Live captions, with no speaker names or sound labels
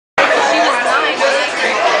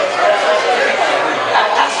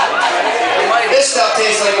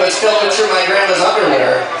his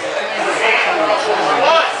underwear.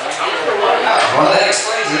 Well, that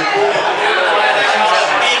explains it.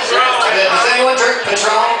 Does anyone drink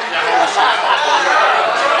Patron?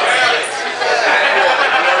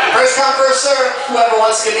 First come, first serve. Whoever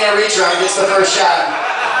wants to get me a reach around gets the first shot.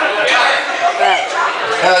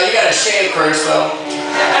 You gotta shave first, though.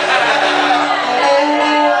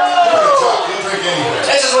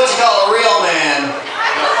 This is what you call a real man.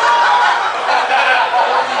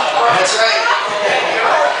 That's right.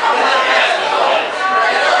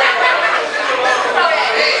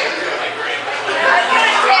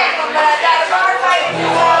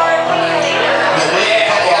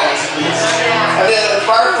 The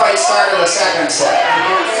bar fight started the second set.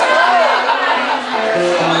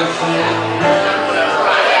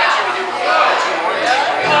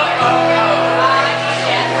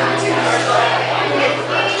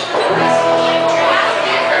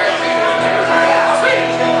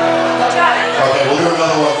 Okay, we'll do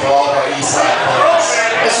another one for all of our East Side players.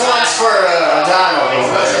 This one's for Donald.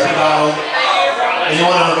 Especially Donald.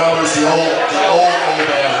 Anyone who remembers the old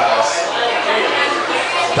band house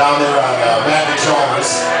down there on Magic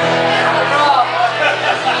Chalmers.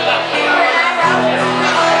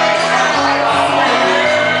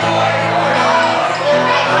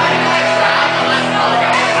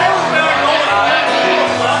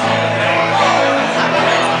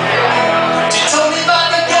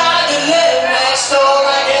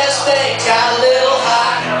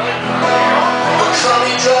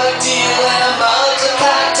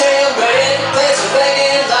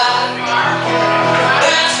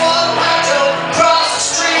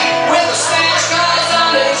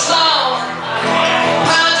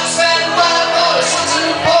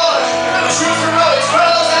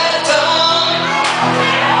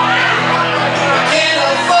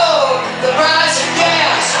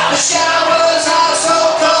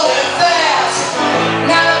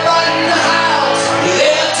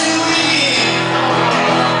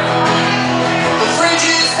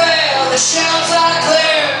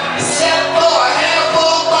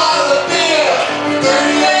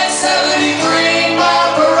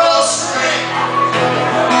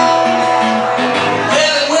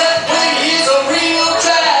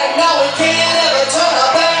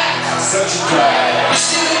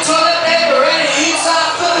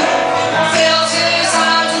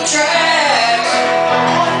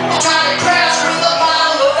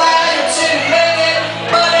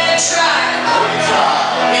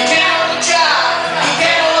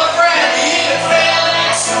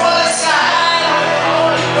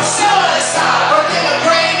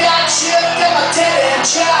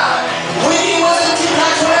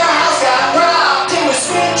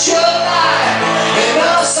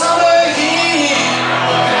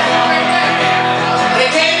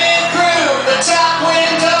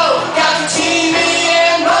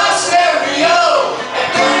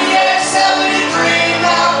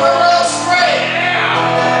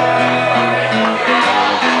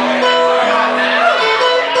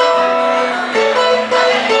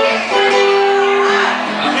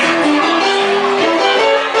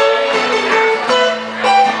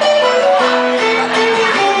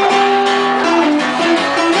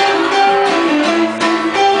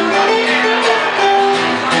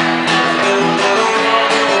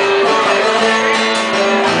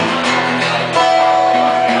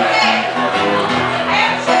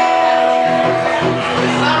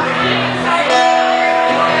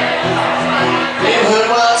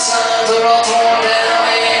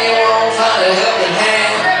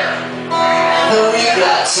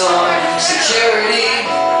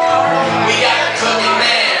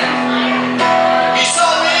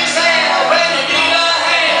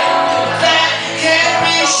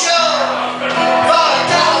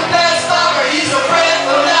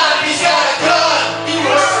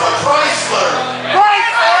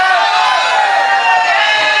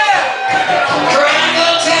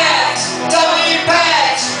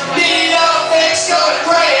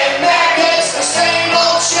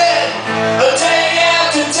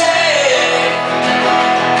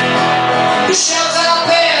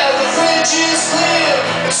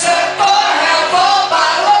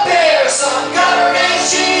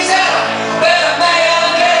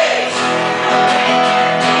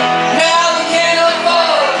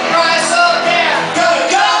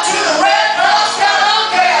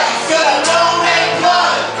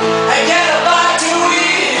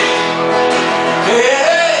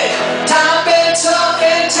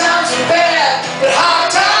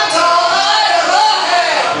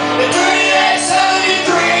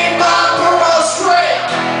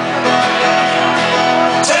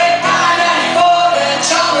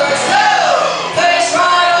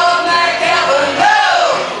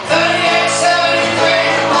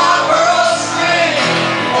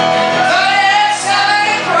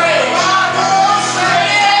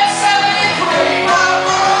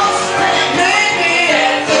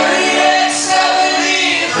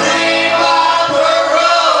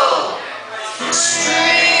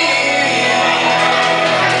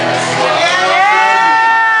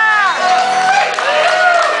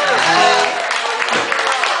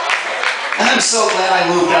 I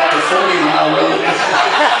moved out to 40 Mile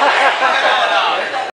Road.